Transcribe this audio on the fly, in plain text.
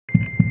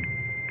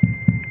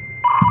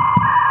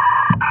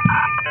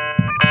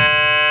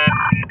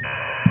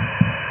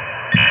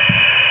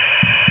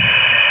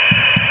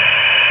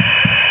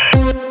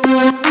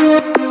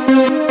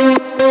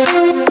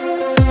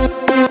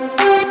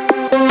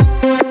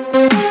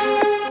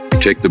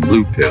take the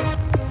blue pill.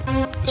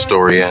 The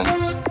story ends.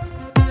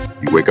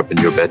 You wake up in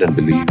your bed and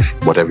believe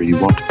whatever you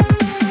want.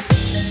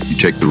 You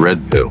take the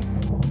red pill.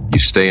 You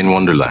stay in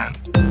Wonderland.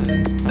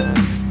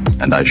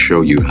 And I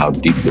show you how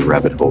deep the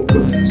rabbit hole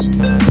goes.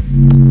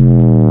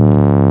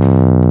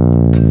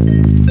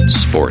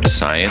 Sports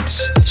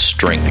science,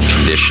 strength and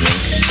conditioning,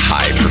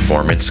 high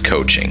performance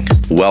coaching.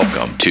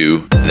 Welcome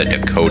to the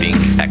Decoding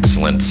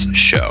Excellence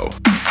Show.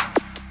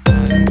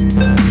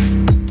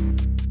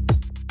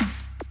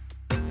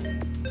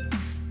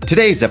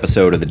 Today's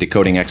episode of the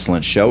Decoding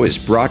Excellence Show is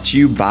brought to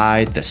you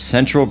by the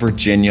Central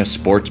Virginia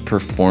Sports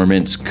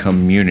Performance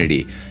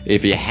Community.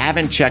 If you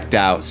haven't checked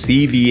out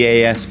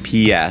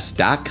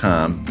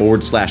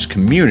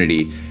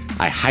cvasps.com/community,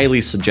 I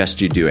highly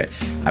suggest you do it.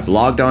 I've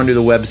logged onto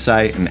the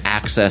website and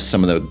accessed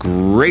some of the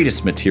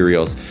greatest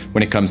materials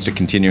when it comes to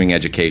continuing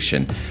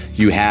education.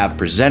 You have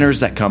presenters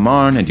that come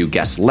on and do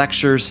guest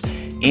lectures,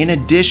 in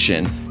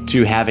addition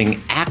to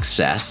having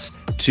access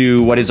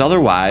to what is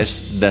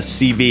otherwise the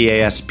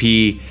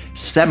CVASP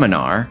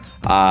seminar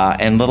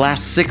and the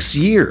last 6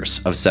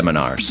 years of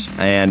seminars.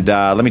 And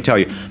let me tell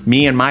you,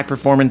 me and my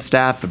performance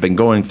staff have been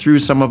going through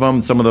some of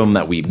them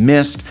that we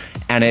missed,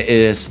 and it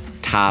is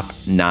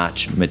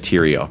top-notch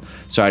material.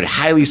 So I'd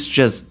highly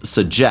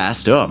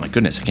suggest, oh my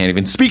goodness, I can't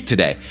even speak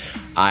today.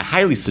 I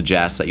highly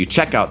suggest that you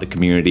check out the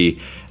community.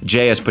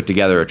 Jay has put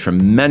together a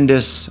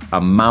tremendous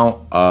amount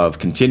of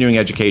continuing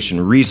education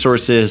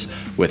resources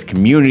with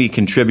community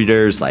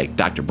contributors like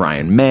Dr.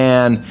 Brian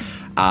Mann,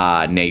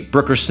 Nate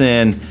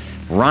Brookerson,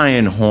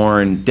 Ryan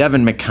Horn,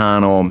 Devin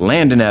McConnell,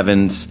 Landon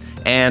Evans,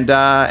 and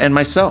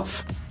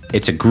myself.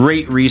 It's a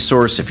great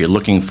resource if you're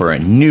looking for a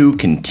new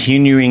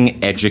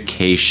continuing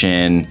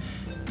education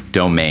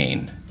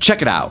domain.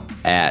 Check it out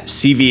at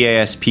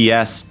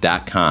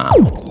cvasps.com.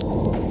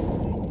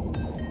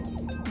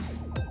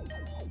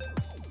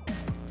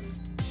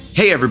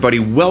 Hey everybody,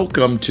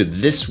 welcome to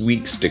this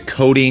week's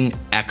Decoding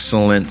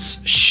Excellence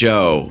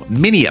Show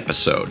mini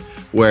episode,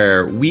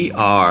 where we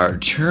are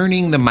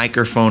turning the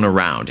microphone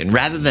around, and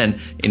rather than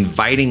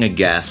inviting a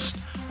guest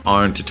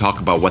on to talk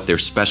about what their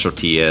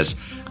specialty is,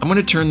 I'm going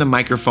to turn the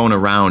microphone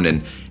around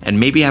and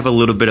maybe have a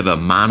little bit of a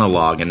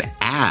monologue and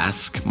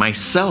ask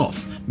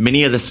myself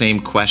many of the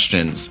same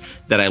questions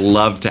that I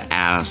love to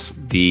ask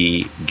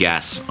the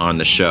guests on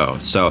the show.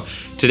 So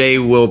today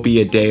will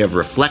be a day of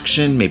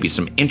reflection, maybe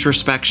some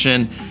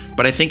introspection,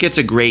 but I think it's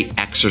a great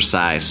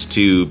exercise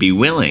to be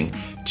willing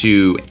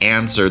to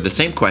answer the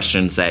same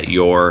questions that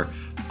you're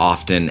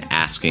often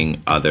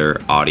asking other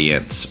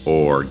audience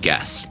or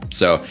guests.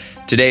 So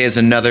today is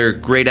another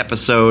great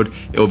episode.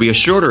 It will be a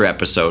shorter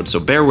episode, so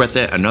bear with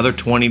it. Another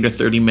 20 to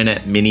 30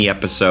 minute mini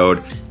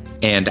episode.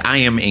 And I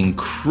am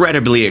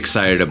incredibly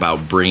excited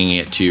about bringing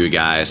it to you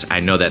guys. I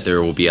know that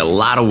there will be a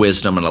lot of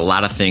wisdom and a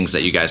lot of things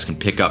that you guys can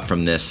pick up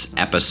from this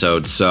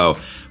episode. So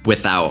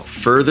without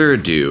further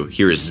ado,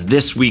 here is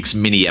this week's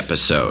mini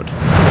episode.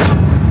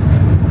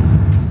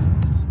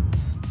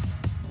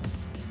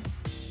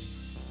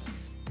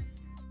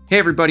 Hey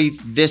everybody,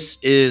 this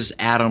is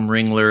Adam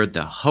Ringler,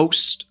 the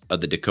host of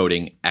the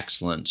Decoding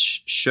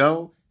Excellence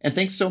Show. And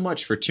thanks so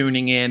much for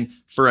tuning in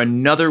for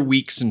another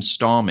week's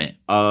installment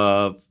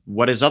of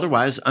what is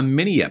otherwise a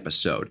mini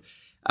episode,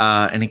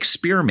 an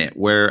experiment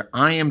where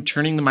I am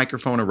turning the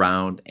microphone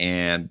around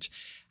and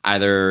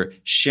either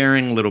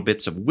sharing little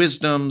bits of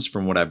wisdoms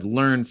from what I've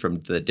learned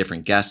from the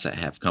different guests that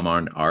have come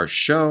on our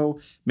show,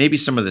 maybe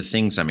some of the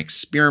things I'm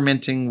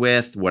experimenting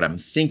with, what I'm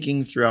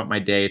thinking throughout my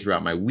day,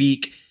 throughout my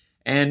week,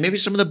 and maybe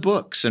some of the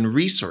books and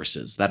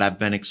resources that I've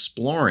been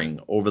exploring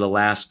over the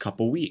last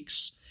couple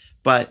weeks.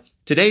 But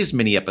today's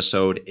mini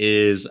episode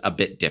is a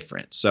bit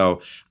different.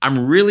 So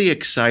I'm really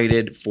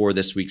excited for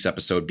this week's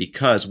episode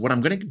because what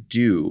I'm going to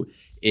do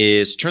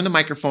is turn the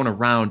microphone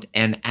around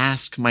and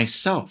ask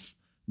myself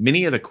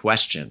many of the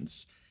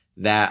questions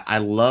that I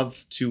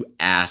love to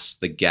ask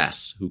the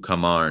guests who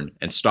come on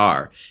and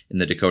star in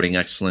the Decoding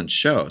Excellence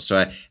Show.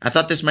 So I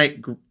thought this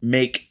might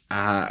make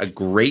a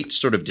great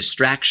sort of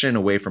distraction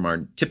away from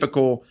our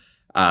typical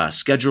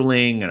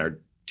scheduling and our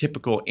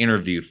typical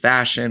interview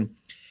fashion.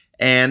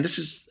 And this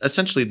is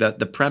essentially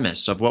the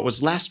premise of what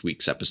was last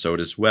week's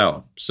episode as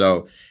well.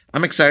 So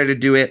I'm excited to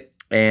do it,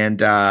 and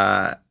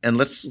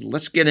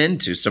let's get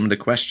into some of the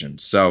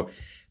questions. So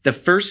the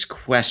first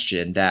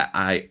question that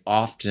I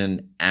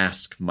often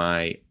ask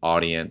my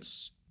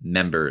audience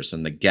members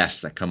and the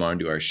guests that come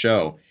onto our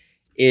show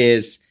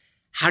is,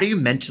 how do you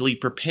mentally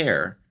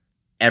prepare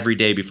every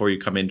day before you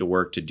come into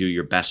work to do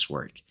your best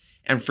work?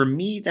 And for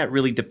me, that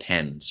really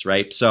depends,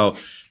 right? So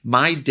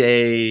my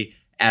day,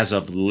 as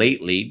of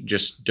lately,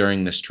 just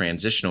during this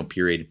transitional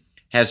period,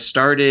 has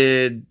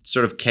started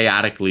sort of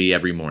chaotically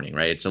every morning,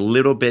 right? It's a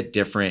little bit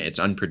different. It's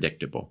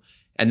unpredictable.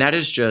 And that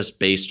is just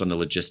based on the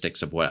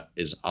logistics of what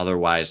is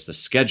otherwise the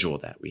schedule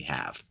that we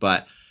have.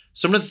 But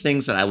some of the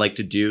things that I like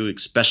to do,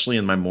 especially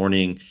in my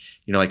morning,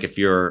 like if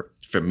you're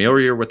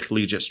familiar with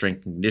collegiate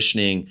strength and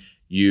conditioning,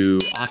 you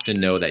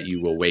often know that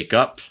you will wake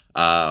up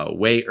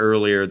way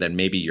earlier than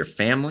maybe your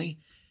family.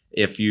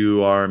 If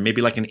you are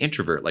maybe like an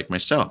introvert like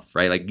myself,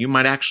 right? Like you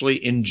might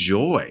actually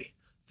enjoy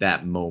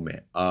that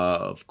moment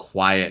of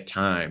quiet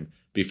time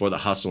before the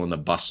hustle and the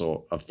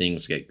bustle of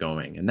things get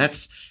going. And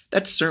that's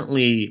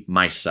certainly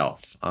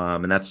myself.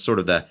 And that's sort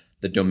of the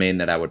domain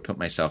that I would put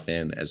myself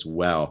in as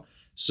well.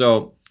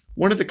 So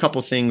one of the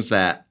couple things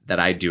that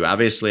I do,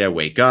 obviously I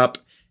wake up.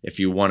 If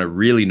you want to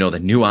really know the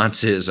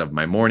nuances of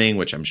my morning,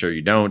 which I'm sure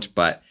you don't,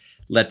 but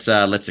let's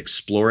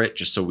explore it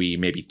just so we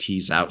maybe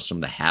tease out some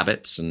of the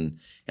habits and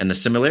the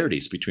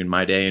similarities between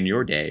my day and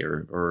your day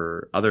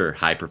or other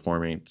high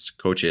performance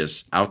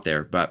coaches out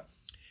there. But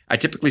I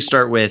typically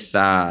start with,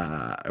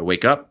 I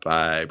wake up,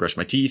 I brush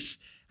my teeth,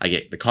 I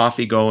get the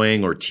coffee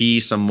going or tea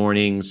some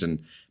mornings,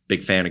 and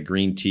big fan of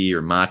green tea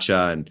or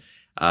matcha. And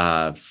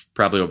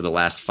probably over the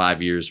last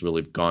 5 years,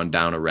 really gone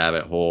down a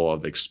rabbit hole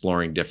of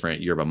exploring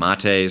different yerba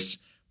mates,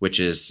 which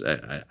is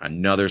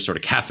another sort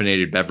of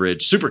caffeinated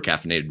beverage, super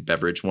caffeinated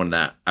beverage, one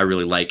that I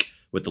really like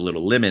with a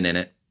little lemon in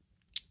it.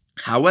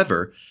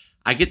 However,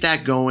 I get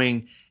that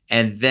going,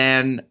 and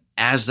then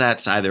as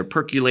that's either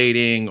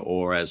percolating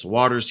or as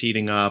water's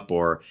heating up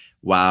or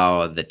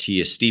while the tea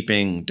is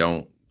steeping,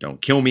 don't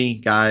kill me,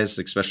 guys,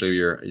 especially if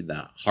you're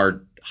the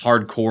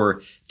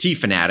hardcore tea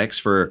fanatics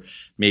for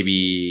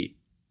maybe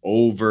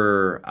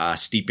over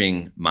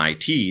steeping my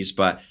teas.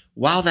 But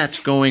while that's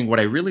going, what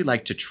I really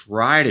like to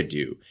try to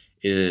do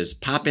is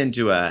pop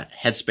into a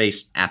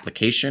Headspace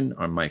application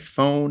on my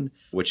phone,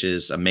 which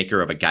is a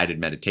maker of a guided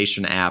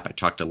meditation app. I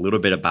talked a little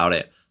bit about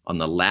it on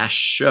the last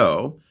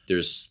show.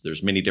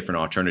 There's many different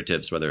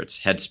alternatives, whether it's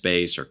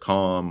Headspace or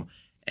Calm.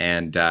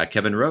 And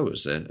Kevin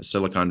Rose, a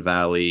Silicon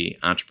Valley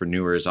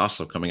entrepreneur, is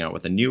also coming out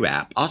with a new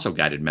app, also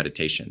guided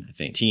meditation, I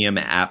think, TM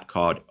app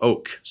called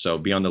Oak. So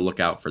be on the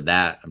lookout for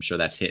that. I'm sure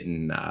that's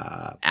hitting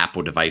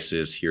Apple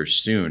devices here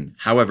soon.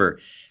 However,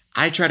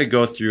 I try to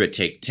go through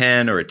take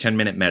 10 or a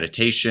 10-minute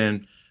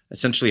meditation,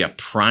 essentially a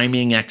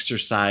priming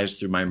exercise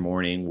through my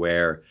morning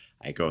where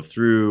I go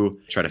through,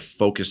 try to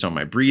focus on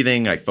my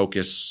breathing. I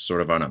focus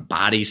sort of on a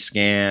body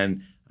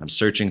scan. I'm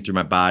searching through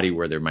my body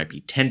where there might be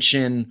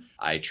tension.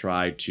 I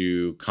try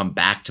to come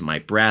back to my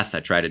breath. I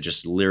try to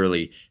just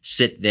literally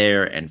sit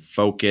there and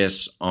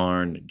focus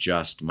on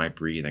just my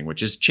breathing,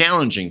 which is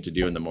challenging to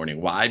do in the morning.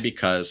 Why?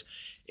 Because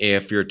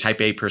if you're a type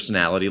A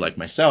personality like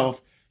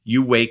myself,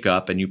 you wake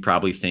up and you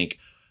probably think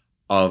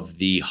of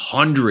the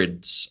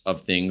hundreds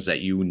of things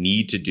that you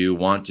need to do,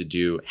 want to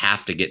do,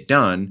 have to get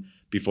done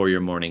before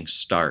your morning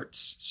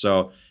starts.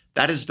 So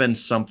that has been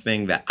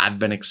something that I've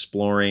been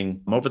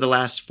exploring over the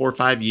last 4 or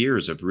 5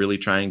 years of really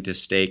trying to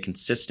stay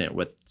consistent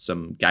with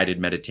some guided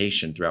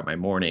meditation throughout my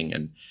morning.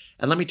 And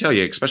let me tell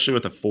you, especially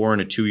with a 4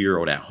 and a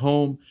 2-year-old at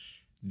home,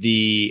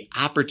 the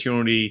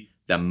opportunity,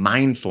 the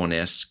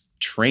mindfulness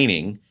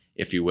training,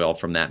 if you will,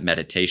 from that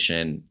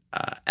meditation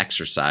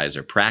exercise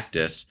or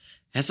practice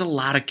has a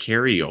lot of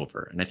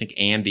carryover. And I think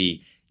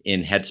Andy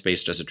in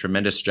Headspace does a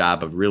tremendous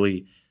job of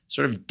really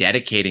sort of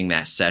dedicating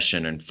that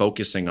session and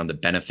focusing on the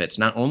benefits,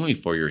 not only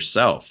for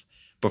yourself,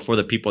 but for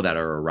the people that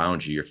are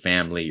around you, your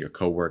family, your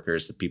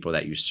coworkers, the people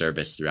that you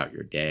service throughout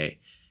your day.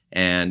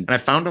 And I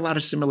found a lot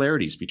of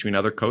similarities between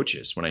other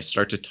coaches. When I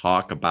start to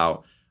talk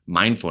about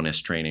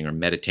mindfulness training or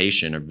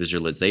meditation or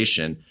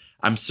visualization,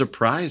 I'm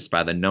surprised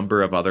by the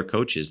number of other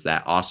coaches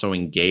that also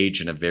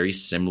engage in a very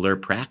similar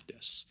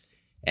practice.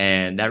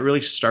 And that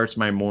really starts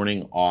my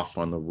morning off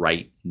on the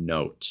right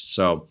note.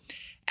 So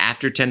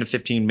after 10 to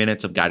 15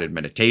 minutes of guided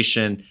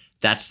meditation,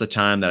 that's the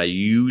time that I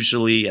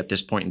usually, at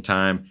this point in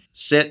time,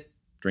 sit,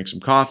 drink some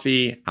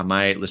coffee. I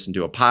might listen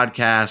to a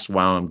podcast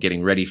while I'm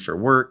getting ready for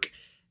work.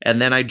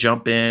 And then I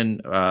jump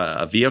in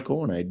a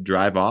vehicle and I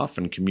drive off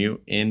and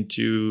commute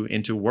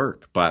into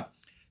work. But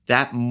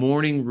that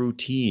morning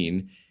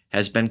routine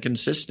has been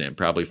consistent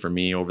probably for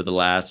me over the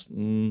last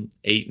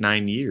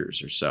 8-9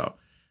 years or so.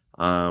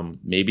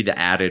 Maybe the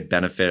added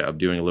benefit of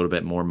doing a little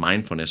bit more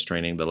mindfulness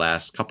training the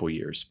last couple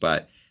years.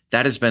 But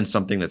that has been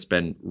something that's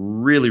been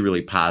really,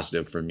 really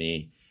positive for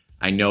me.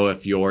 I know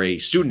if you're a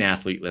student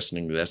athlete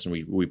listening to this, and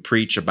we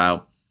preach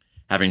about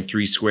having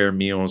 3 square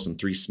meals and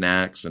 3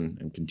 snacks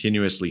and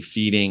continuously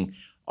feeding,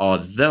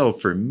 although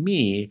for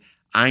me,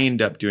 I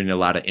end up doing a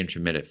lot of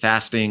intermittent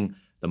fasting.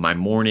 My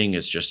morning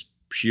is just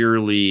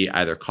purely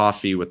either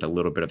coffee with a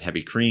little bit of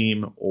heavy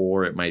cream,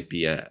 or it might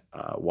be a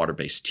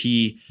water-based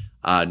tea,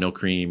 no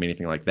cream,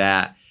 anything like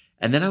that.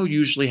 And then I'll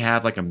usually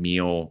have like a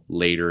meal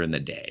later in the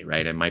day,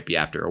 right? It might be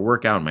after a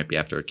workout, it might be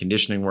after a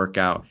conditioning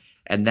workout.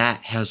 And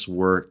that has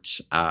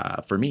worked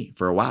for me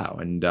for a while.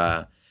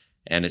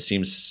 And it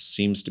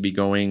seems to be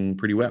going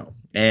pretty well.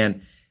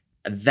 And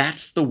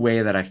that's the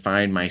way that I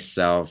find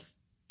myself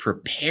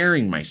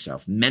preparing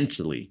myself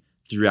mentally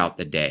throughout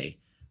the day,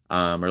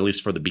 or at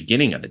least for the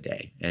beginning of the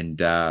day. And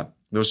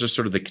those are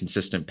sort of the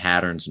consistent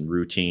patterns and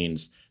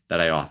routines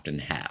that I often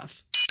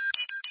have.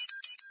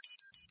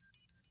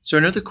 So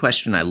another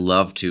question I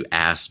love to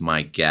ask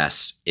my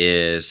guests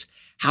is,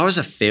 how has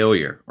a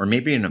failure or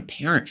maybe an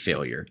apparent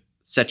failure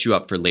set you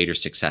up for later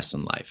success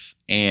in life?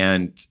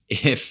 And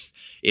if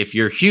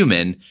you're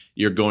human,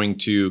 you're going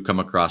to come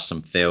across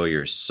some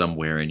failures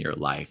somewhere in your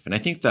life. And I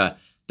think the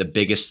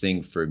biggest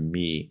thing for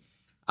me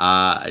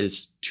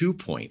is 2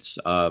 points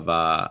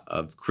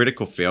of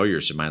critical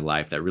failures in my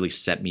life that really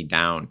set me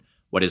down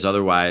what is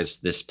otherwise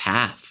this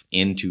path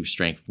into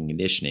strength and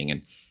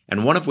conditioning.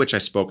 And one of which I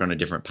spoke on a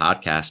different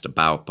podcast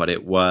about, but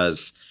it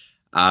was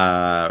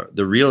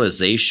the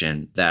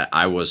realization that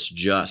I was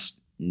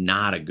just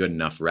not a good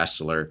enough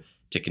wrestler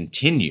to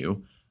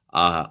continue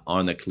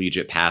on the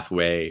collegiate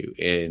pathway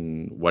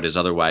in what is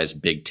otherwise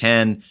Big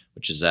Ten,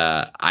 which is,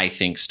 I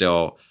think,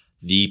 still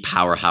the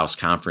powerhouse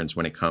conference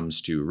when it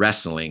comes to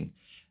wrestling.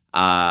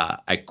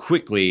 I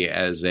quickly,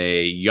 as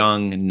a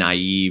young,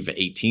 naive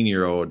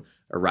 18-year-old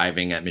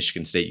arriving at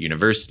Michigan State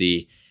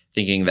University,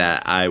 thinking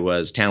that I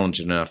was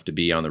talented enough to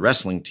be on the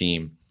wrestling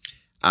team,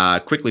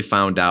 quickly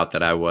found out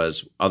that I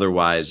was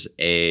otherwise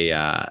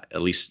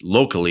at least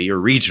locally or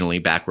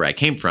regionally, back where I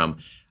came from,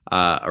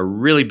 a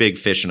really big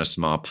fish in a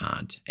small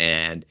pond.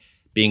 And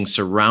being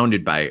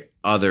surrounded by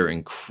other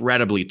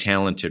incredibly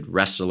talented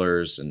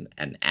wrestlers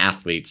and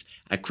athletes,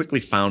 I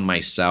quickly found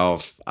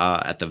myself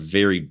at the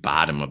very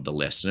bottom of the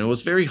list. And it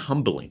was very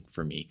humbling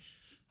for me,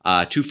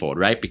 twofold,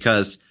 right?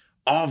 Because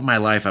all of my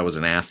life I was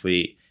an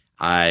athlete.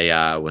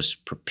 I was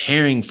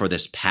preparing for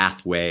this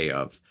pathway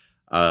of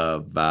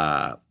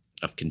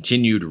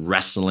continued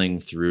wrestling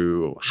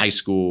through high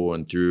school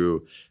and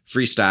through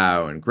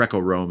freestyle and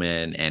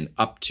Greco-Roman and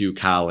up to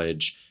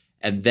college.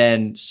 And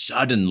then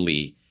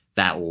suddenly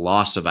that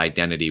loss of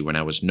identity when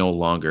I was no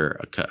longer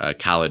a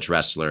college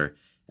wrestler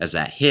as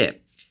that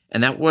hit.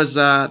 And that was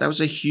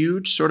a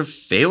huge sort of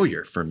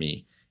failure for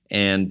me.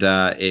 And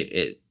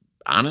it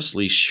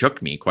honestly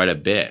shook me quite a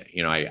bit.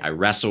 You know, I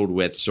wrestled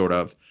with sort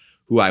of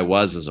who I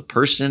was as a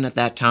person at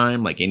that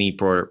time, like any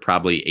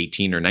probably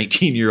 18 or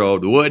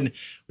 19-year-old would,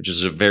 which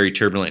is a very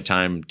turbulent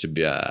time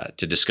to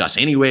discuss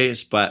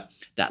anyways. But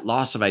that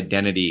loss of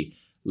identity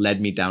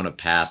led me down a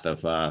path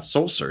of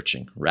soul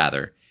searching,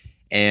 rather.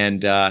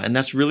 And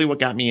that's really what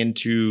got me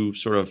into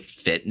sort of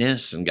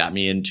fitness and got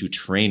me into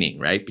training,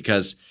 right?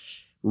 Because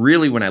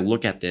really, when I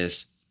look at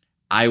this,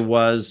 I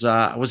was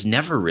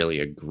never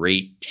really a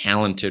great,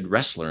 talented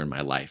wrestler in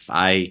my life.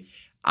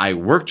 I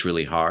worked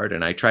really hard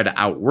and I tried to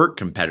outwork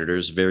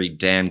competitors, very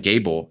Dan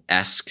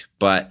Gable-esque,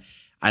 but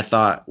I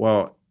thought,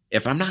 well,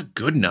 if I'm not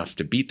good enough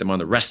to beat them on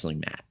the wrestling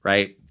mat,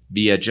 right,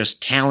 via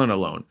just talent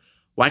alone,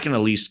 well, I can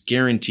at least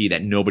guarantee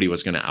that nobody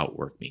was going to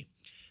outwork me.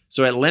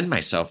 So I lent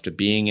myself to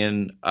being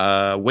in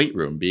a weight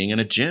room, being in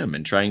a gym,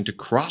 and trying to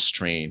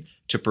cross-train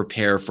to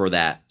prepare for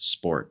that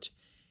sport.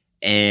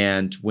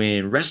 And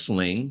when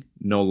wrestling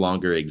no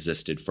longer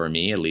existed for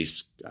me, at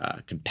least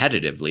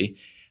competitively,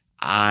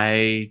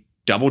 I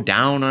doubled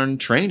down on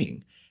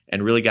training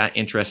and really got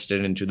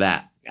interested into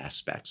that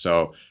aspect.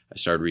 So I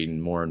started reading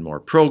more and more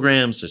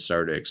programs. I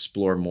started to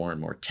explore more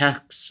and more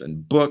texts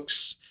and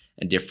books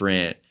and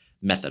different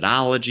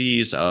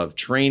methodologies of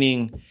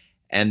training.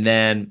 And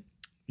then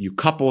you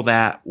couple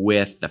that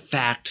with the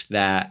fact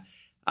that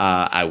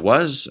I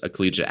was a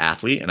collegiate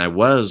athlete and I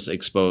was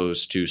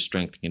exposed to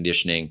strength and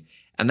conditioning.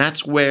 And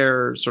that's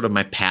where sort of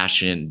my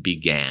passion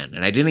began.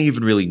 And I didn't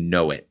even really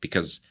know it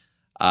because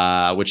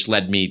which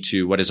led me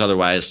to what is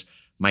otherwise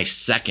my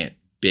second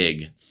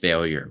big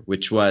failure,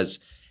 which was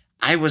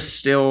I was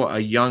still a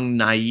young,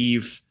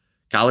 naive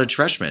college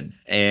freshman.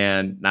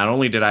 And not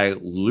only did I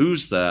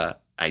lose the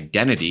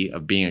identity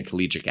of being a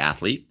collegiate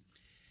athlete,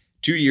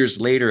 2 years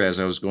later, as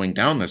I was going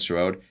down this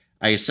road,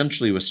 I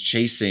essentially was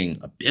chasing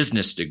a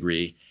business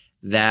degree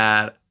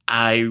that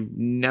I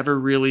never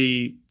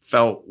really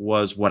felt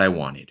was what I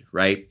wanted,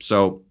 right?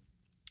 So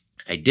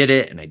I did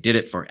it, and I did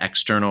it for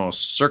external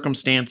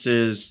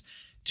circumstances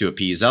to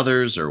appease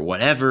others or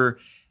whatever.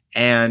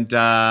 And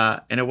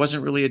it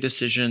wasn't really a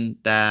decision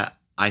that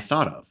I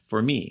thought of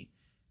for me.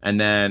 And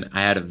then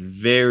I had a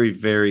very,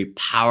 very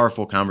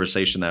powerful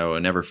conversation that I will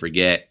never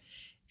forget.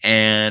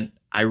 And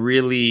I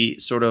really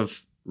sort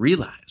of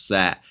realized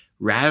that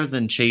rather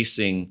than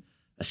chasing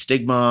a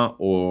stigma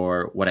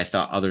or what I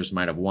thought others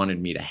might have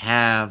wanted me to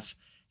have,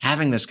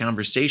 having this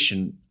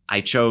conversation,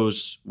 I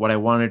chose what I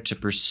wanted to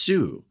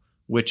pursue,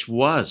 which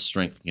was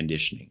strength and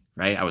conditioning,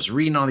 right? I was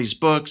reading all these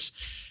books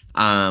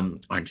on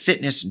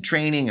fitness and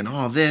training and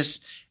all this.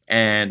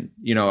 And,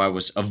 you know, I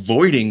was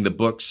avoiding the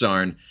books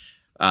on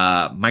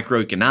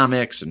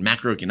microeconomics and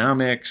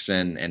macroeconomics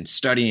and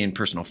studying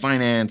personal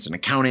finance and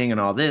accounting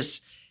and all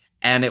this.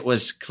 And it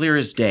was clear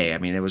as day. I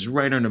mean, it was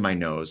right under my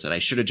nose that I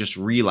should have just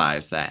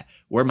realized that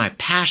where my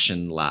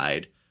passion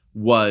lied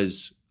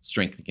was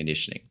strength and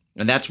conditioning.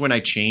 And that's when I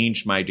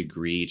changed my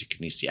degree to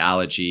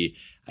kinesiology.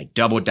 I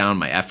doubled down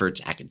my efforts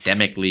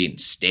academically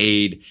and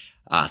stayed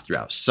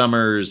throughout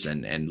summers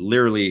and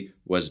literally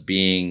was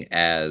being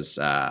as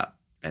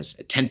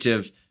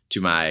attentive to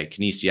my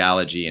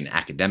kinesiology and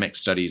academic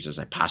studies as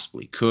I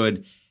possibly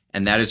could.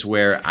 And that is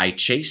where I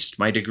chased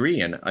my degree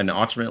and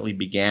ultimately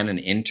began an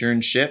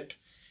internship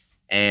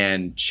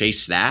and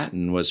chased that,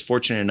 and was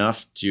fortunate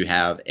enough to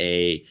have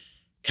a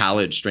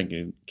college strength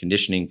and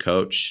conditioning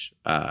coach,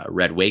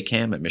 Red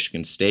Wakeham at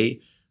Michigan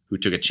State, who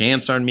took a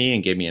chance on me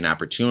and gave me an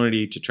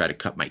opportunity to try to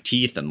cut my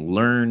teeth and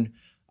learn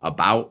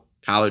about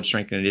college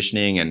strength and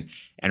conditioning. And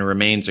and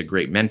remains a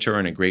great mentor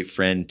and a great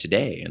friend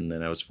today. And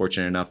then I was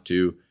fortunate enough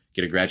to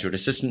get a graduate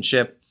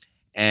assistantship,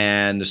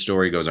 and the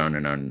story goes on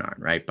and on and on,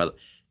 right? But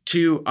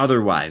two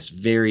otherwise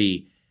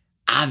very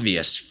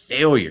obvious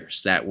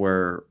failures that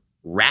were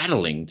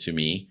rattling to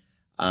me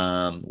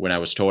when I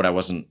was told I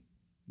wasn't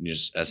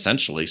just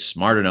essentially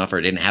smart enough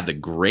or didn't have the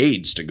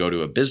grades to go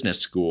to a business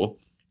school.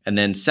 And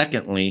then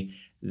secondly,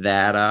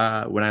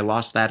 that when I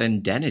lost that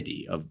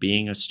identity of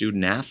being a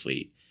student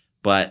athlete.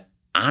 But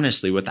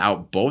honestly,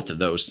 without both of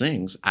those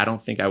things, I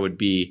don't think I would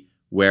be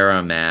where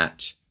I'm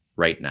at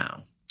right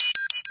now.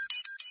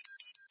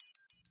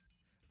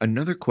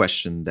 Another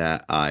question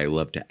that I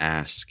love to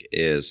ask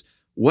is,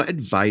 what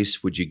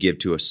advice would you give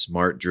to a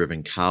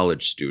smart-driven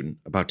college student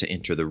about to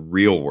enter the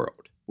real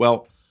world?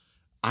 Well,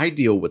 I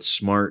deal with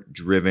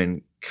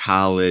smart-driven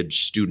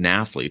college student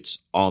athletes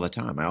all the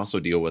time. I also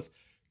deal with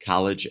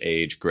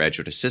college-age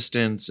graduate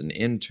assistants and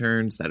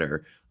interns that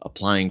are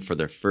applying for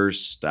their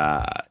first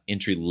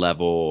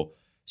entry-level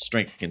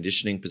strength and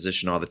conditioning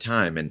position all the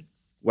time. And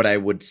what I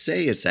would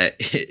say is that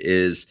it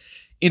is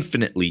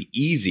infinitely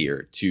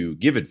easier to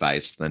give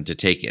advice than to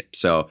take it.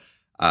 So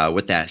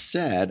with that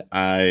said,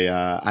 I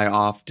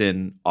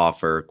often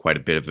offer quite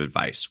a bit of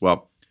advice.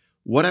 Well,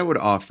 what I would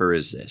offer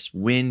is this: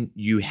 when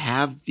you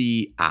have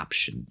the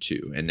option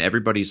to, and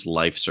everybody's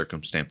life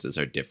circumstances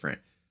are different,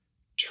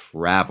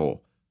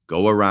 travel,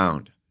 go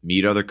around,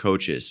 meet other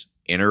coaches,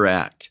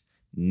 interact,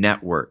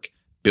 network,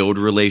 build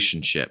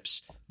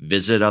relationships,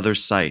 visit other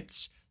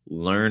sites,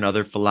 learn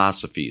other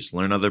philosophies,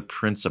 learn other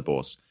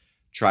principles,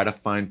 try to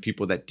find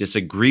people that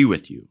disagree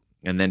with you,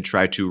 and then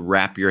try to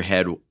wrap your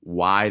head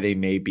why they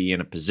may be in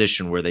a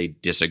position where they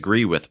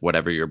disagree with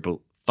whatever your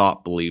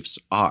thought beliefs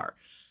are.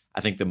 I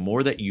think the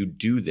more that you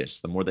do this,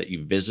 the more that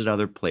you visit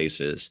other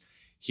places,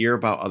 hear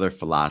about other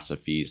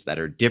philosophies that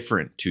are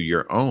different to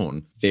your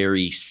own,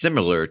 very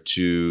similar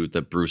to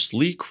the Bruce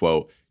Lee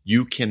quote,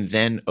 you can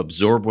then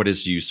absorb what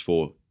is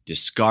useful,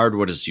 discard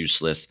what is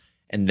useless,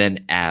 and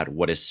then add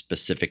what is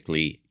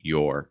specifically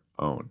your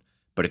own.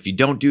 But if you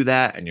don't do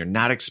that and you're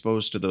not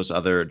exposed to those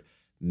other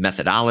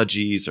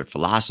methodologies or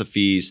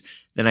philosophies,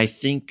 then I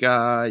think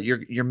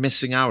you're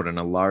missing out on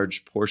a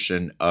large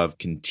portion of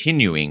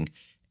continuing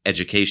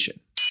education.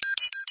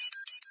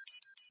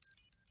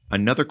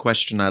 Another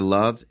question I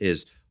love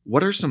is,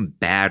 what are some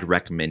bad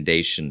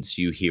recommendations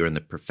you hear in the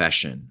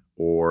profession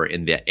or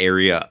in the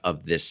area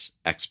of this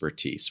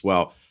expertise?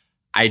 Well,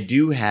 I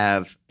do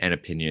have an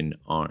opinion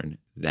on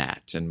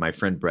that. And my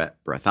friend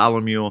Brett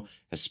Bartholomew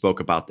has spoke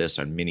about this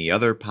on many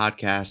other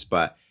podcasts,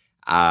 but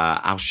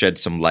I'll shed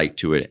some light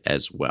to it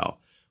as well.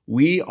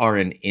 We are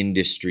an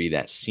industry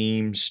that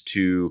seems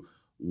to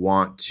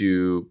want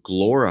to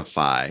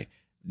glorify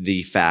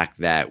the fact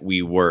that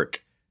we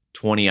work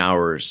 20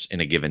 hours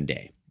in a given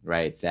day,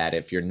 right? That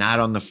if you're not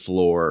on the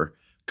floor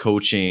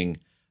coaching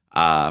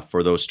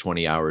for those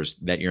 20 hours,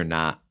 that you're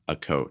not a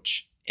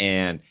coach.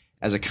 And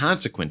as a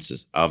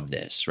consequence of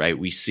this, right,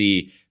 we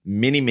see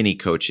many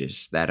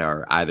coaches that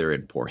are either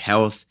in poor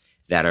health,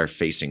 that are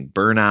facing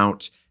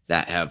burnout,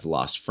 that have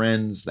lost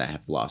friends, that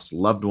have lost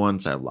loved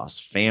ones, that have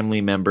lost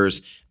family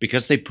members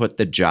because they put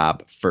the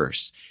job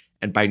first.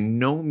 And by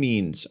no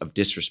means of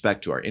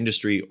disrespect to our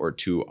industry or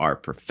to our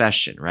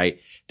profession, right?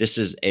 This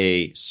is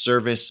a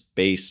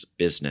service-based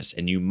business,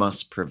 and you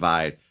must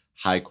provide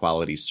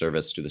high-quality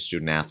service to the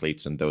student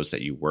athletes and those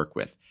that you work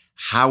with.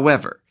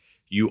 However,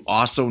 you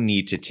also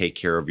need to take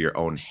care of your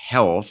own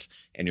health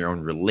and your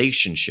own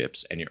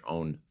relationships and your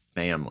own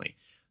family.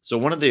 So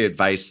one of the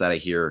advice that I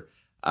hear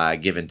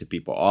given to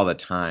people all the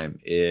time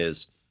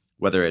is,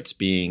 whether it's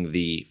being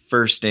the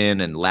first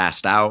in and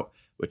last out,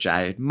 which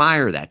I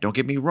admire that. Don't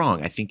get me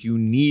wrong. I think you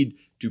need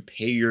to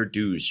pay your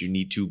dues. You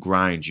need to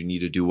grind. You need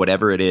to do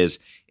whatever it is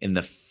in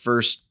the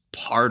first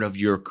part of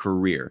your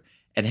career.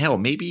 And hell,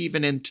 maybe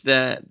even into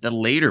the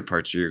later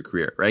parts of your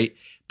career, right?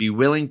 Be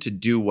willing to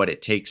do what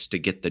it takes to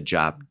get the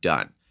job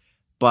done.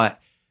 But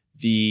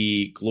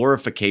the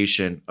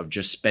glorification of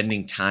just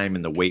spending time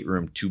in the weight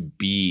room to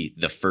be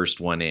the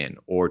first one in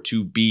or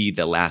to be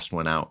the last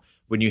one out,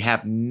 when you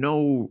have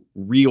no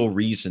real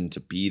reason to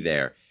be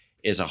there,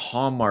 is a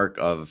hallmark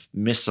of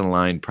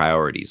misaligned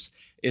priorities,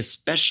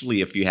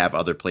 especially if you have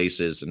other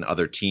places and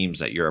other teams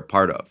that you're a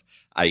part of,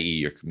 i.e.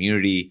 your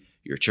community,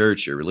 your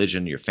church, your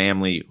religion, your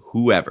family,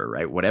 whoever,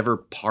 right? Whatever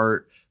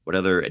part,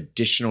 whatever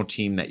additional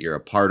team that you're a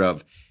part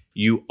of,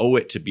 you owe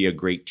it to be a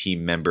great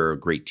team member, a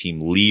great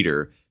team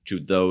leader to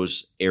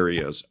those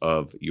areas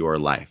of your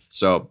life.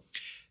 So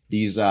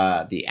these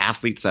the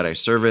athletes that I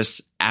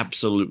service,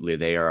 absolutely,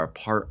 they are a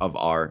part of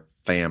our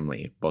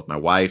family. Both my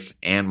wife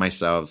and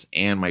myself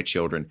and my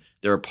children,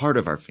 they're a part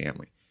of our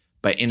family.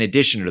 But in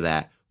addition to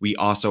that, we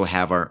also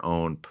have our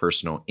own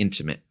personal,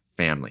 intimate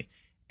family.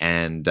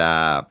 And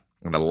a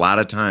lot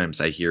of times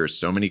I hear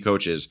so many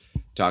coaches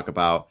talk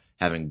about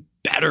having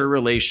better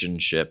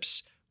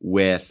relationships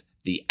with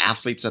the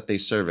athletes that they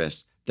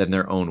service than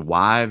their own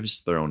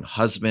wives, their own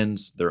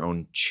husbands, their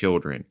own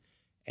children.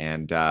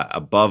 And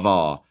above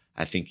all,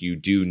 I think you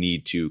do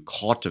need to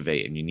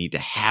cultivate and you need to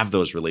have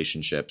those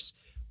relationships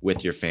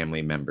with your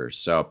family members.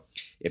 So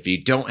if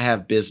you don't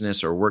have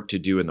business or work to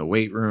do in the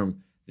weight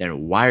room,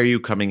 then why are you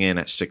coming in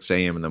at 6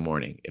 a.m. in the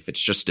morning? If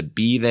it's just to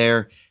be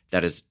there,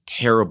 that is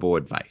terrible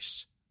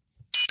advice.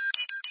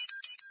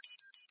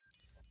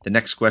 The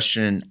next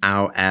question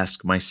I'll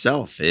ask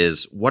myself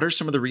is, what are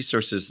some of the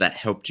resources that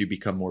helped you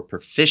become more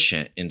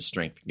proficient in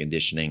strength and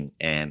conditioning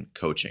and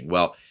coaching?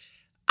 Well,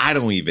 I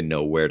don't even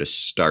know where to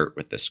start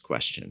with this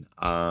question.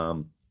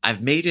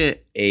 I've made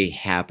it a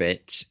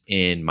habit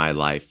in my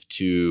life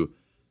to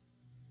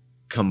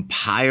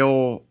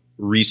compile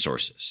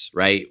resources,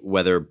 right?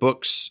 Whether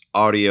books,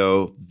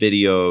 audio,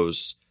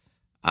 videos,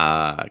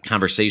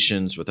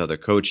 conversations with other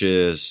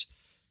coaches.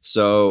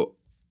 So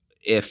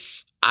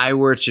if I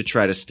were to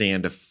try to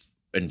stand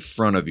in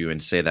front of you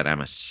and say that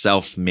I'm a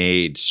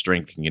self-made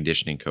strength and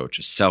conditioning coach,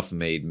 a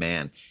self-made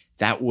man,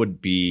 that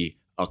would be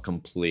a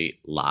complete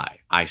lie.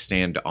 I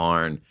stand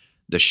on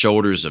the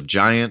shoulders of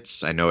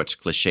giants. I know it's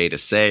cliche to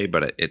say,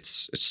 but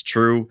it's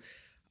true.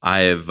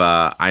 I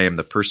am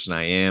the person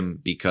I am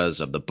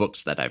because of the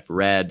books that I've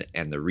read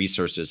and the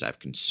resources I've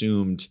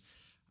consumed.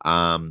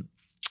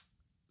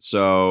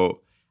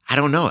 So I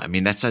don't know. I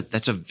mean, that's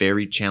a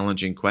very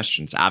challenging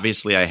question.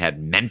 Obviously, I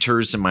had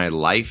mentors in my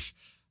life,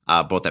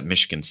 both at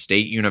Michigan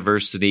State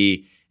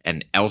University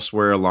and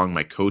elsewhere along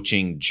my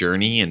coaching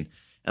journey.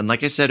 And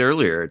like I said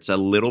earlier, it's a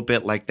little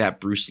bit like that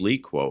Bruce Lee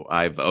quote.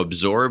 I've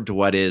absorbed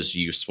what is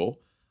useful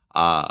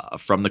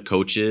from the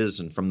coaches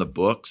and from the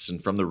books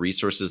and from the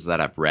resources that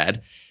I've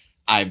read.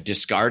 I've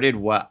discarded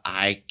what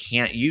I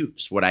can't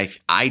use, what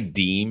I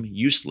deem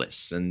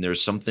useless. And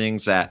there's some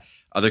things that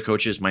other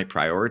coaches might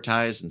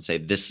prioritize and say,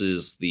 this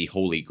is the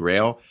holy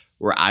grail,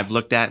 where I've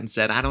looked at and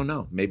said, I don't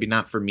know, maybe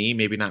not for me,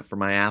 maybe not for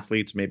my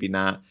athletes, maybe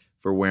not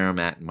for where I'm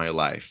at in my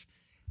life.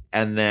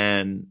 And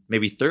then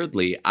maybe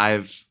thirdly,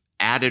 I've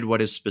added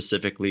what is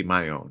specifically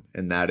my own,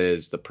 and that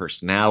is the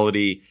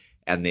personality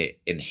and the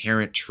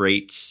inherent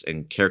traits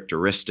and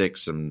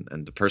characteristics and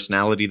the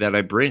personality that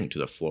I bring to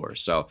the floor.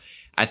 So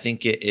I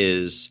think it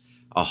is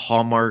a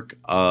hallmark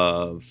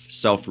of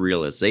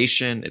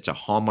self-realization. It's a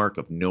hallmark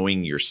of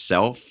knowing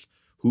yourself,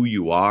 who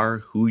you are,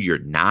 who you're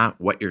not,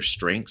 what your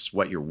strengths,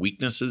 what your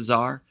weaknesses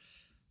are,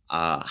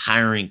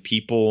 hiring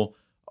people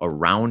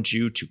around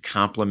you to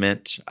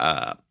complement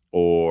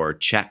or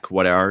check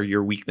what are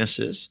your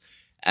weaknesses,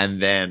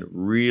 and then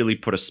really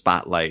put a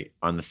spotlight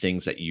on the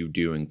things that you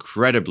do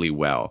incredibly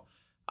well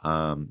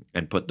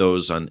and put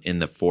those in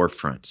the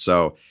forefront.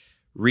 So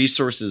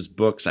resources,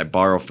 books, I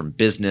borrow from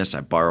business,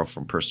 I borrow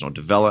from personal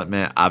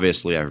development.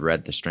 Obviously, I've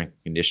read the strength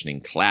and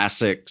conditioning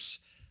classics.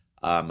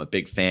 I'm a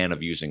big fan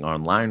of using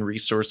online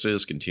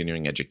resources,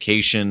 continuing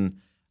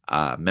education,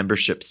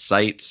 membership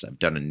sites. I've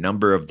done a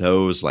number of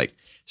those like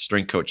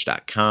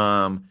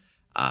strengthcoach.com,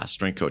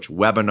 Strength Coach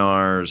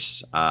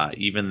webinars,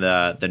 even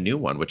the new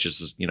one, which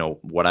is,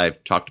 what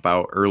I've talked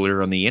about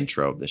earlier on the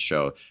intro of the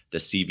show, the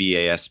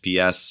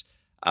CVASPS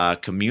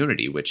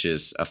community, which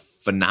is a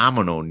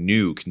phenomenal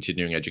new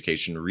continuing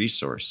education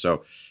resource.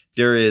 So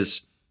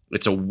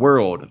it's a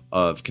world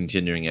of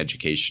continuing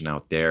education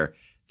out there.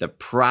 The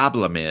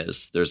problem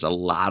is there's a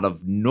lot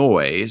of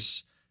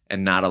noise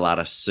and not a lot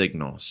of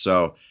signal.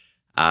 So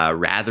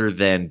rather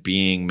than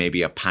being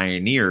maybe a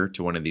pioneer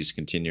to one of these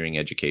continuing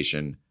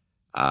education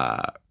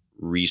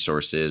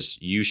resources,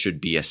 you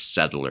should be a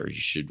settler. You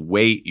should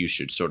wait. You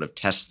should sort of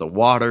test the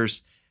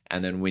waters.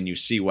 And then when you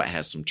see what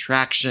has some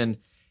traction,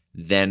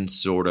 then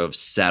sort of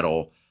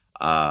settle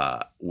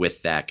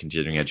with that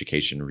continuing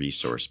education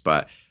resource.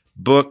 But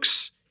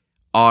books,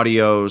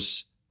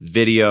 audios,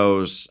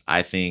 videos,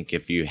 I think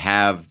if you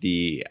have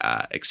the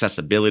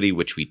accessibility,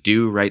 which we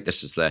do, right?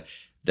 This is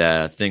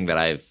the thing that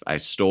I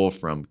stole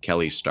from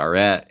Kelly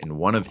Starrett in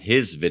one of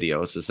his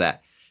videos, is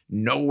that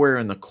nowhere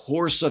in the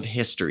course of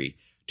history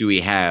do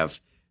we have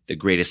the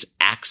greatest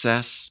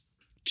access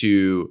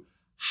to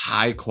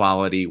high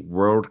quality,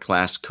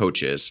 world-class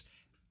coaches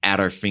at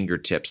our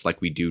fingertips like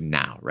we do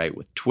now, right?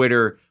 With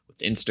Twitter, with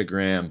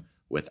Instagram,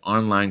 with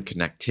online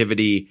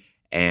connectivity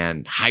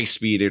and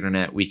high-speed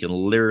internet, we can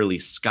literally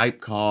Skype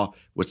call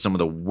with some of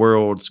the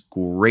world's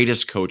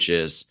greatest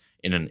coaches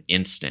in an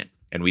instant.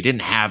 And we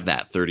didn't have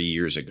that 30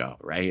 years ago,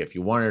 right? If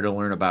you wanted to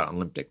learn about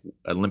Olympic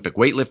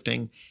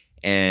weightlifting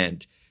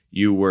and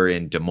you were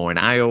in Des Moines,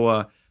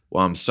 Iowa,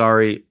 well, I'm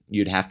sorry,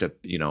 you'd have to,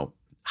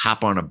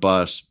 hop on a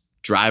bus,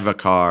 drive a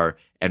car,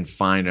 and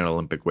find an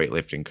Olympic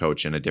weightlifting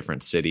coach in a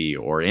different city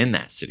or in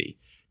that city.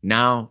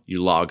 Now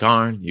you log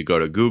on, you go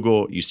to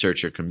Google, you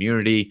search your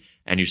community,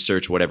 and you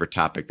search whatever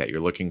topic that you're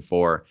looking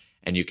for,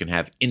 and you can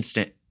have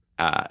instant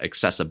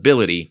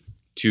accessibility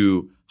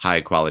to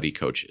high quality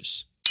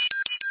coaches.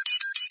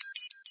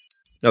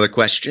 Another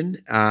question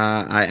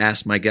I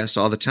ask my guests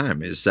all the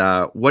time is,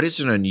 what is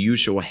an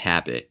unusual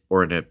habit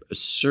or an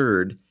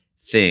absurd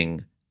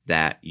thing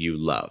that you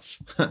love?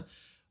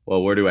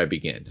 Well, where do I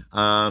begin?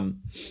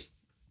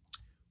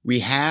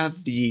 We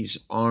have these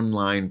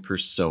online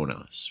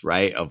personas,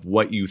 right, of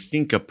what you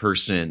think a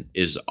person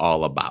is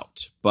all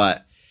about.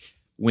 But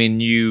when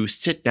you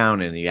sit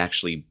down and you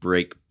actually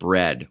break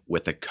bread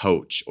with a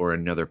coach or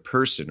another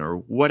person or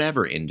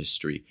whatever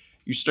industry,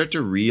 you start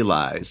to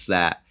realize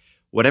that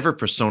whatever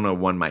persona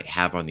one might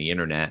have on the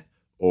internet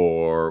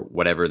or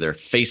whatever their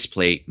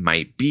faceplate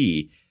might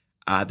be,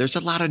 there's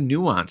a lot of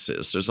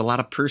nuances. There's a lot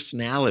of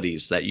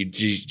personalities that you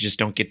just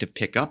don't get to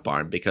pick up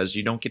on because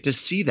you don't get to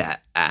see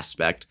that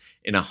aspect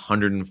in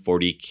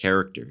 140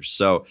 characters.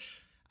 So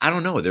I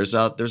don't know. There's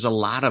a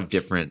lot of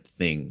different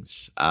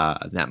things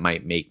that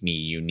might make me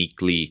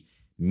uniquely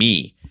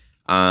me.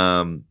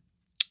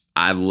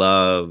 I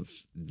love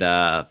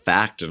the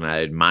fact, and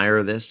I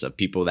admire this, of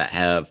people that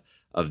have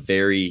a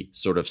very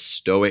sort of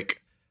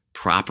stoic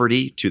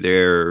property to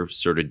their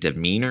sort of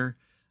demeanor.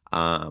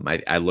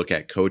 I look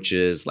at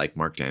coaches like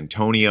Mark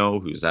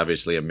D'Antonio, who's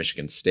obviously a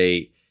Michigan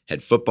State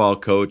head football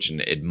coach,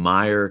 and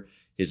admire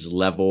his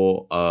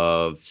level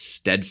of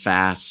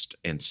steadfast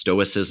and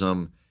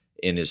stoicism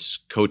in his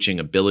coaching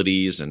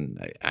abilities.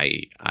 And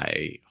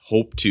I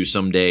hope to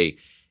someday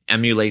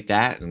emulate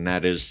that. And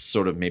that is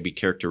sort of maybe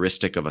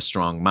characteristic of a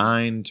strong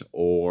mind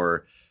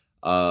or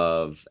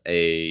of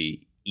a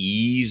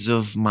ease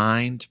of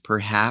mind,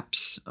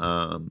 perhaps.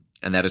 And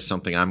that is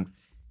something I'm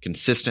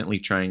consistently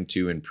trying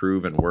to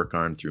improve and work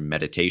on through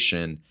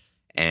meditation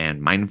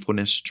and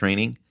mindfulness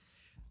training.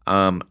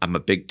 I'm a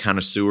big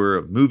connoisseur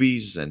of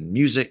movies and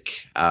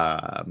music,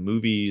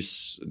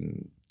 movies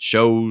and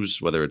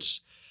shows, whether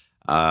it's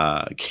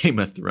Game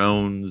of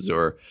Thrones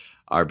or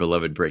our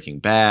beloved Breaking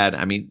Bad.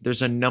 I mean,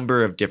 there's a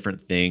number of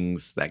different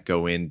things that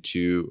go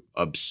into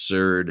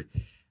absurd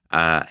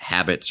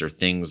habits or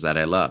things that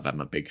I love.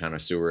 I'm a big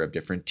connoisseur of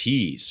different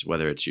teas,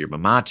 whether it's yerba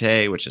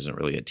mate, which isn't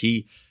really a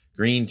tea,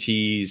 green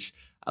teas.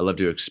 I love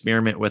to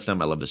experiment with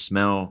them. I love the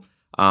smell.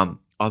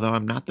 Although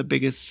I'm not the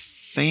biggest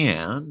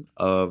fan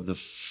of the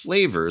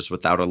flavors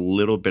without a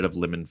little bit of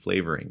lemon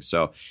flavoring.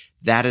 So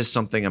that is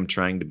something I'm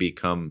trying to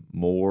become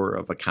more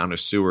of a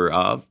connoisseur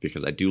of,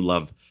 because I do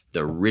love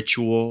the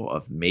ritual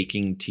of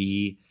making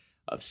tea,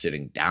 of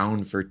sitting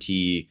down for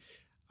tea.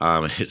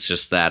 It's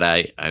just that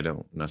I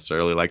don't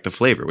necessarily like the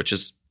flavor, which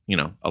is,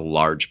 a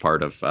large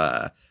part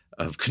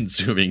of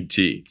consuming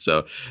tea.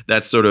 So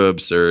that's sort of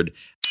absurd.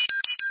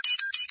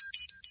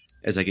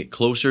 As I get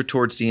closer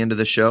towards the end of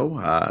the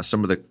show,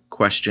 some of the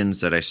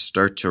questions that I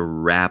start to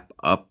wrap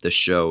up the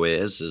show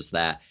is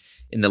that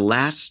in the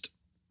last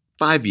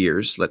 5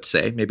 years, let's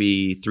say,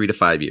 maybe 3 to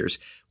 5 years,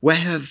 what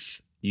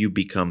have you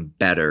become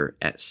better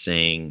at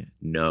saying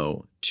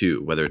no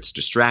to, whether it's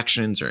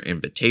distractions or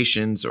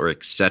invitations or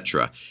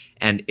etc.?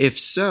 And if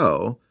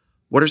so,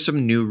 what are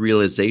some new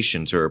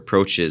realizations or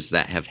approaches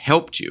that have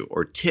helped you,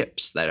 or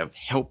tips that have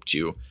helped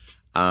you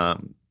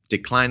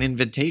decline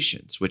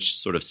invitations, which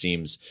sort of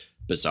seems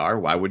bizarre.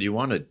 Why would you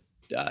want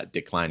to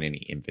decline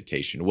any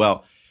invitation?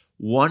 Well,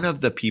 one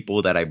of the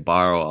people that I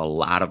borrow a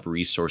lot of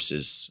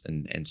resources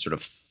and sort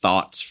of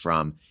thoughts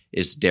from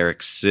is Derek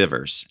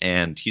Sivers.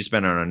 And he's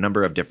been on a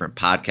number of different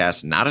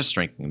podcasts, not a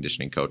strength and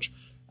conditioning coach,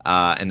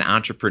 an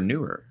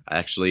entrepreneur,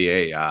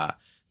 actually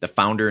the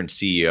founder and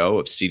CEO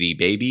of CD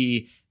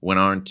Baby, went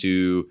on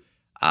to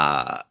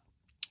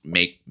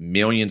make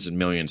millions and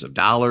millions of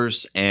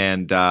dollars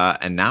and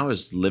now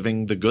is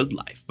living the good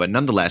life. But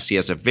nonetheless, he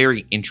has a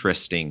very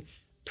interesting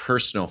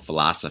personal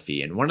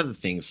philosophy. And one of the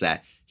things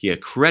that he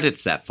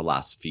accredits that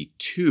philosophy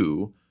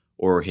to,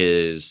 or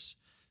his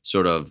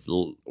sort of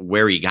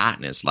where he got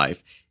in his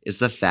life, is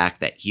the fact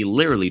that he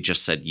literally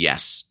just said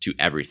yes to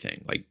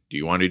everything. Like, do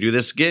you want to do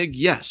this gig?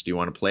 Yes. Do you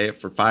want to play it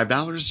for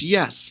 $5?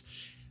 Yes.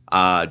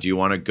 Do you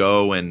want to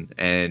go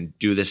and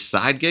do this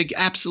side gig?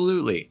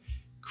 Absolutely.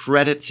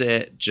 Credits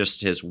it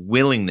just his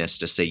willingness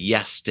to say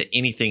yes to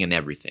anything and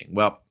everything.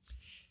 Well,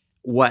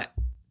 what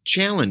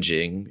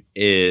challenging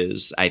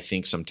is, I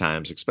think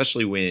sometimes,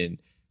 especially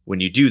when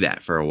you do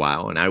that for a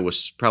while, and I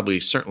was probably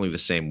certainly the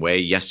same way,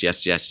 yes,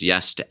 yes, yes,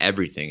 yes to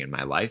everything in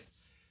my life,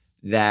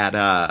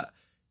 that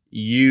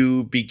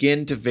you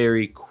begin to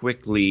very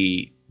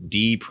quickly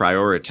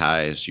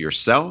deprioritize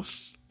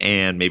yourself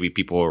and maybe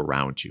people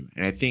around you.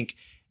 And I think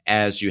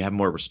as you have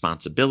more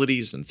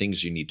responsibilities and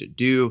things you need to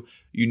do,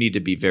 you need to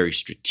be very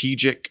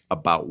strategic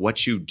about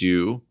what you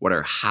do, what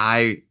are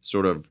high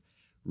sort of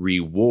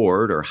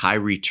reward or high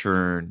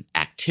return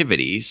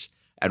activities,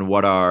 and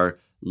what are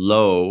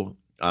low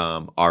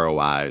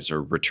ROIs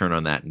or return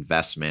on that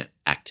investment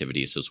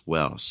activities as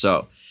well.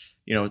 So,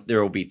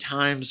 there will be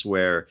times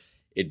where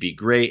it'd be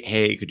great.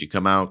 Hey, could you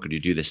come out? Could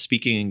you do this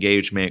speaking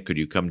engagement? Could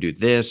you come do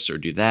this or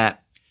do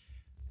that?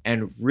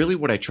 And really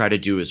what I try to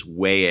do is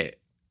weigh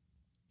it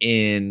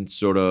in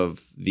sort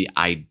of the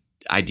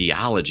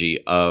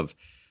ideology of,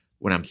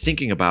 when I'm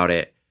thinking about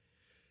it,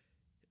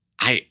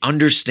 I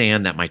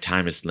understand that my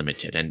time is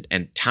limited,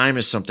 and time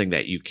is something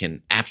that you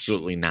can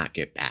absolutely not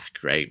get back,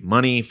 right?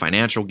 Money,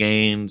 financial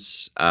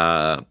gains,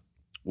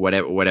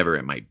 whatever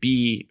it might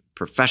be,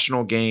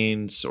 professional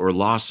gains or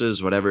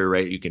losses, whatever,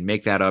 right? You can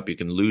make that up, you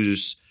can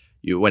lose,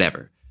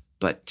 whatever.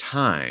 But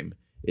time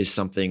is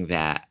something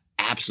that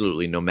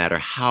absolutely, no matter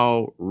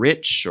how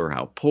rich or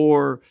how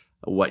poor,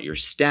 what your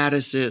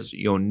status is,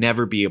 you'll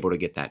never be able to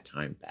get that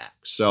time back.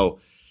 So,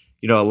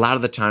 a lot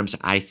of the times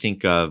I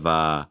think of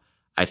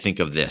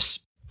this.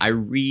 I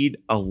read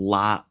a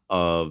lot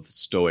of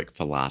Stoic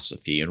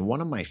philosophy, and one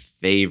of my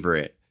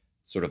favorite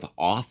sort of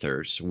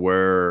authors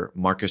were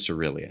Marcus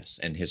Aurelius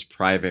and his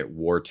private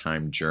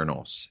wartime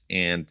journals.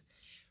 And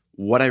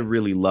what I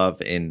really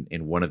love in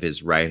one of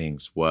his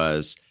writings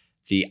was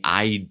the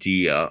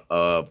idea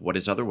of what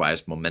is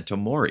otherwise memento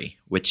mori,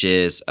 which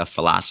is a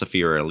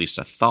philosophy or at least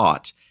a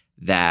thought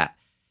that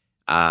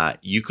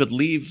you could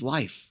leave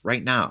life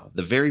right now.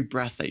 The very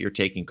breath that you're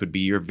taking could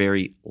be your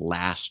very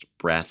last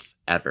breath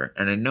ever.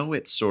 And I know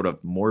it's sort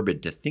of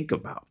morbid to think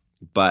about,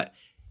 but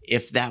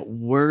if that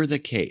were the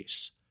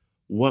case,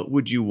 what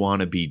would you want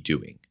to be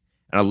doing?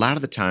 And a lot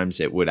of the times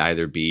it would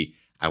either be,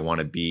 I want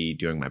to be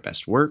doing my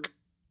best work,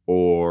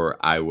 or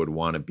I would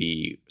want to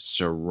be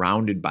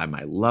surrounded by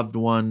my loved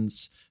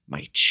ones,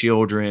 my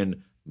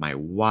children, my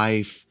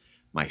wife,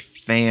 my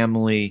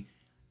family.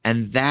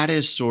 And that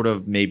is sort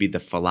of maybe the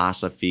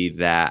philosophy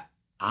that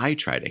I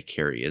try to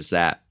carry, is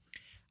that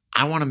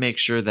I want to make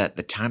sure that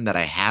the time that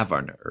I have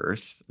on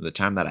earth, the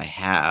time that I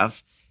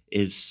have,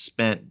 is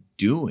spent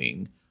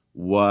doing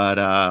what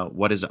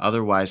is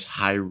otherwise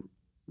high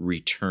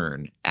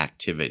return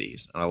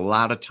activities. And a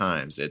lot of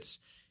times it's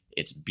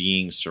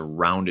being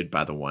surrounded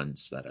by the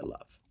ones that I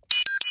love.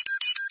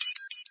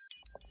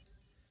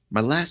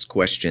 My last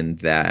question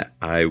that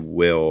I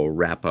will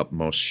wrap up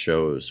most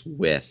shows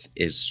with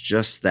is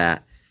just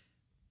that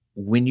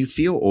when you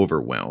feel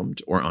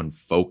overwhelmed or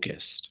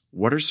unfocused,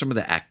 what are some of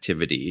the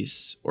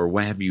activities or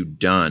what have you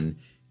done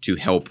to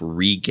help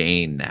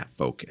regain that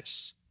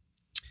focus?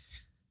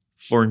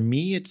 For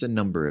me, it's a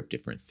number of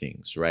different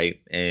things,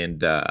 right?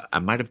 And I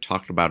might have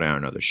talked about it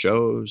on other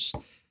shows,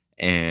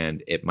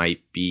 and it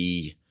might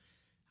be,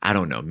 I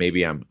don't know,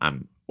 maybe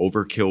I'm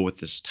overkill with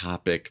this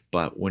topic,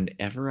 but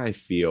whenever I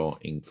feel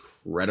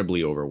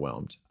incredibly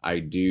overwhelmed, I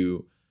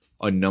do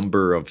a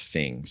number of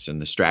things,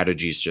 and the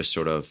strategies just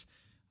sort of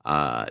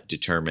are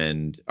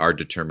determined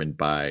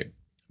by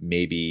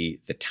maybe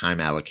the time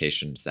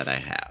allocations that I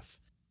have.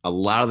 A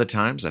lot of the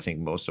times, I think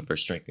most of our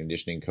strength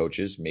conditioning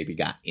coaches maybe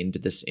got into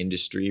this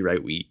industry,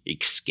 right? We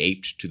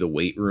escaped to the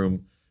weight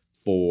room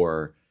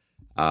for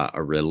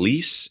a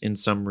release in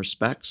some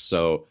respects.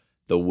 So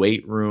the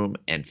weight room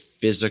and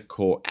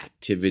physical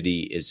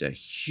activity is a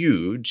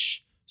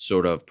huge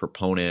sort of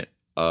proponent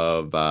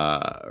of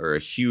or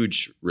a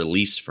huge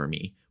release for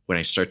me when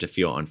I start to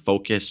feel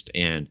unfocused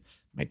in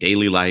my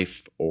daily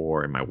life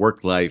or in my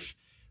work life.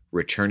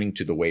 Returning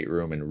to the weight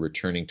room and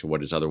returning to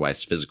what is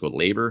otherwise physical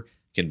labor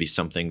can be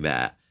something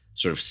that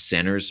sort of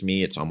centers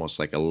me. It's almost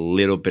like a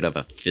little bit of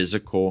a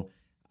physical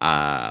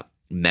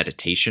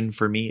meditation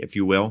for me, if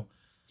you will.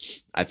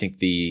 I think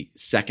the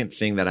second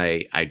thing that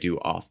I do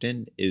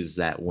often is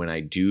that when I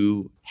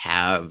do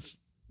have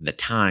the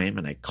time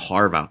and I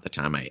carve out the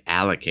time, I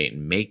allocate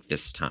and make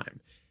this time,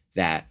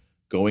 that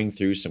going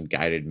through some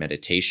guided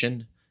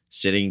meditation,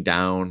 sitting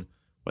down,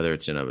 whether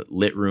it's in a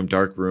lit room,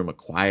 dark room, a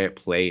quiet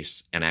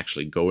place, and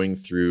actually going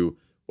through,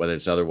 whether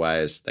it's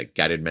otherwise like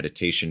guided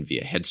meditation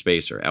via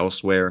Headspace or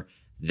elsewhere,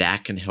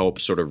 that can help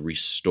sort of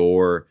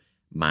restore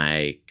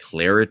my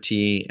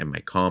clarity and my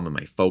calm and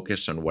my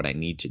focus on what I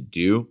need to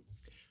do.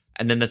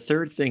 And then the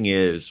third thing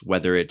is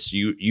whether it's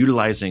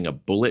utilizing a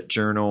bullet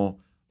journal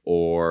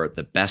or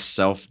the best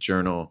self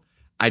journal,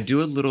 I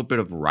do a little bit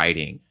of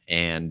writing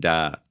and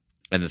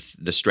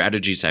the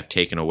strategies I've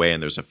taken away.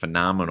 And there's a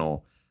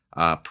phenomenal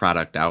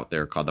product out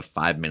there called the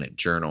 5-Minute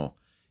Journal.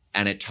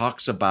 And it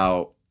talks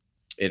about,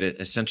 it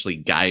essentially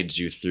guides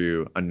you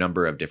through a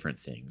number of different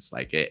things.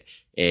 Like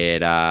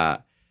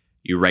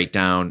you write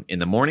down in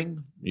the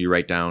morning, you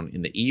write down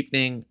in the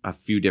evening, a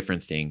few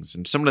different things.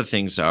 And some of the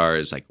things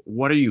is like,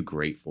 what are you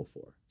grateful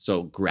for?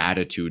 So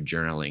gratitude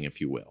journaling,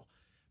 if you will,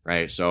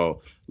 right?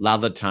 So a lot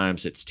of the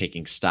times it's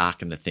taking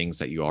stock in the things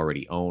that you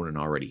already own and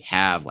already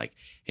have. Like,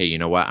 hey, you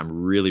know what?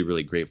 I'm really,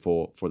 really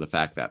grateful for the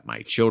fact that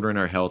my children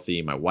are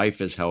healthy. My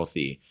wife is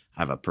healthy.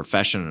 I have a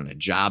profession and a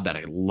job that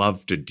I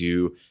love to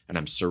do. And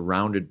I'm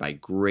surrounded by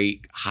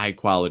great, high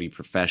quality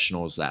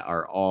professionals that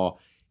are all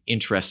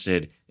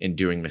interested in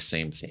doing the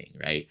same thing,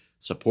 right?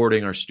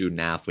 Supporting our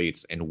student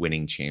athletes and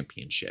winning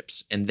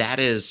championships. And that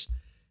is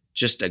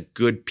just a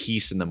good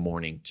piece in the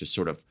morning to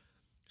sort of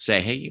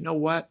say, hey, you know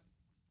what?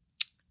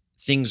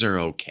 Things are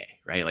okay,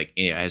 right? Like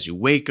as you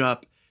wake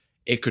up,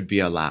 it could be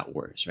a lot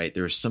worse, right?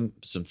 There are some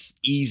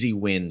easy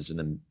wins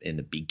in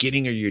the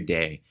beginning of your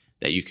day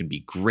that you can be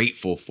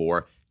grateful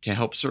for to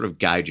help sort of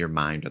guide your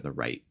mind on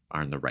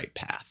the right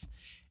path.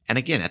 And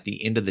again, at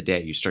the end of the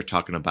day, you start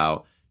talking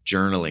about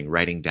journaling,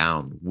 writing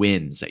down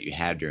wins that you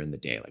had during the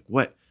day. Like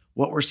what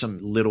were some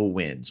little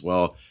wins?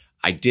 Well,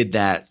 I did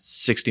that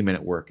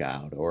 60-minute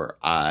workout, or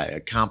I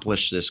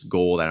accomplished this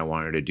goal that I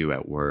wanted to do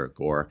at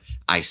work, or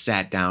I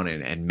sat down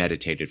and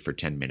meditated for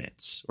 10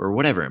 minutes, or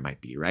whatever it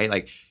might be, right?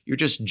 Like you're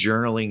just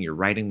journaling, you're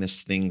writing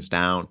these things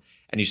down,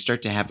 and you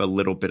start to have a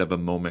little bit of a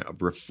moment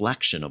of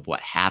reflection of what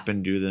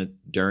happened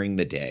during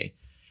the day.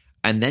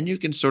 And then you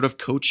can sort of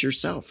coach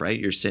yourself, right?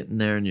 You're sitting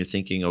there and you're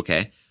thinking,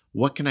 okay,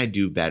 what can I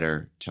do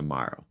better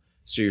tomorrow?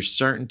 So you're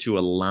starting to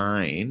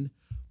align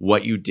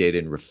what you did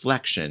in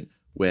reflection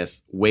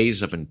with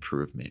ways of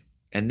improvement.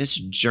 And this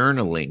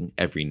journaling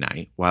every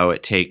night, while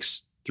it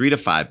takes 3 to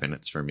 5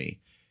 minutes for me,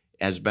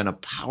 has been a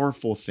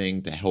powerful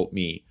thing to help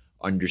me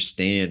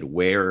understand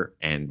where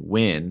and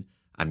when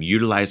I'm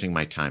utilizing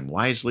my time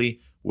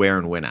wisely, where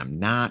and when I'm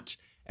not,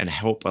 and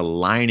help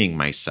aligning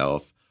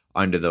myself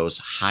under those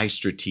high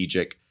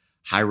strategic,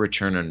 high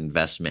return on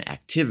investment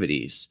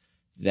activities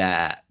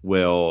that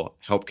will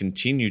help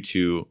continue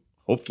to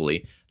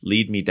hopefully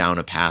lead me down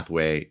a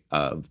pathway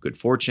of good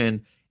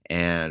fortune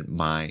and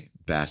my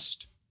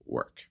best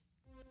work.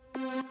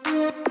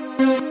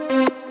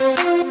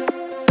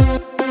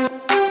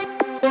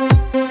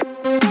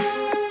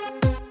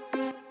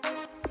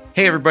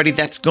 Hey everybody,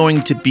 that's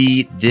going to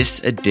be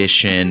this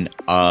edition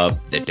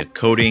of the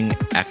Decoding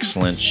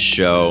Excellence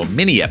Show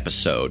mini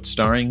episode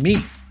starring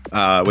me,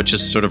 which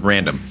is sort of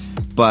random.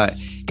 But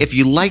if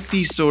you like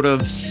these sort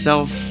of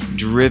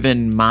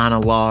self-driven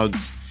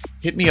monologues,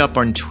 hit me up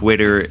on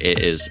Twitter. It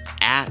is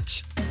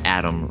at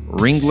Adam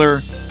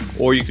Ringler,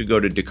 or you could go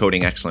to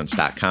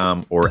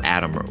decodingexcellence.com or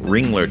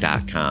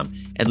adamringler.com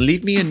and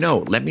leave me a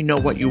note. Let me know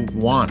what you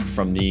want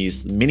from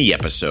these mini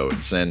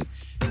episodes, and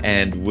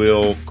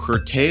we'll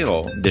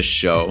curtail this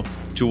show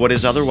to what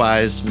is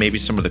otherwise maybe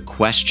some of the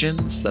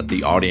questions that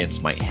the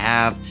audience might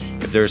have.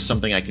 If there's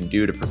something I can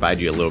do to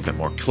provide you a little bit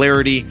more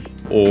clarity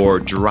or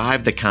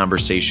drive the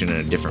conversation in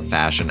a different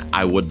fashion,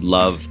 I would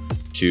love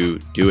to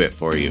do it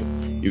for you.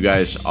 You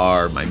guys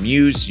are my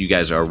muse. You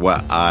guys are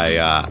what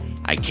I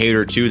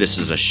cater to. This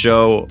is a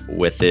show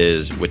which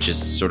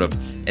is sort of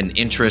an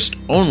interest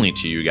only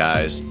to you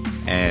guys,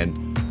 and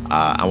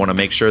I want to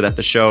make sure that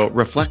the show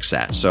reflects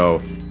that.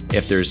 So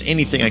if there's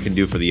anything I can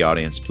do for the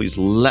audience, please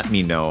let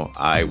me know.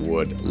 I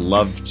would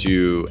love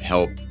to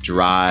help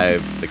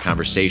drive the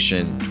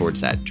conversation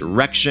towards that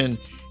direction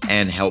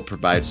and help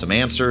provide some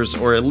answers,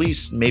 or at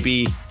least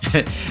maybe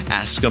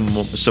ask them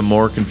some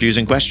more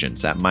confusing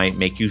questions that might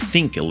make you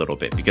think a little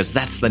bit, because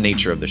that's the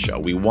nature of the show.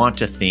 We want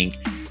to think,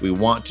 we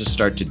want to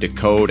start to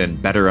decode and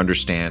better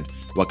understand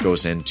what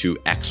goes into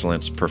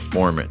excellence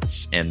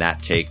performance, and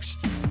that takes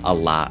a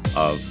lot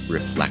of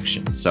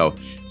reflection. So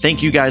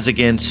thank you guys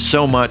again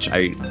so much.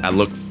 I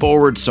look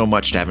forward so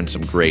much to having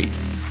some great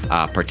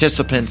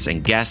participants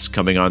and guests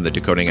coming on the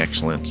Decoding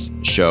Excellence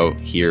show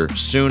here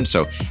soon.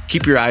 So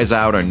keep your eyes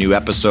out on new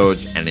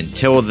episodes. And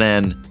until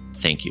then,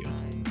 thank you.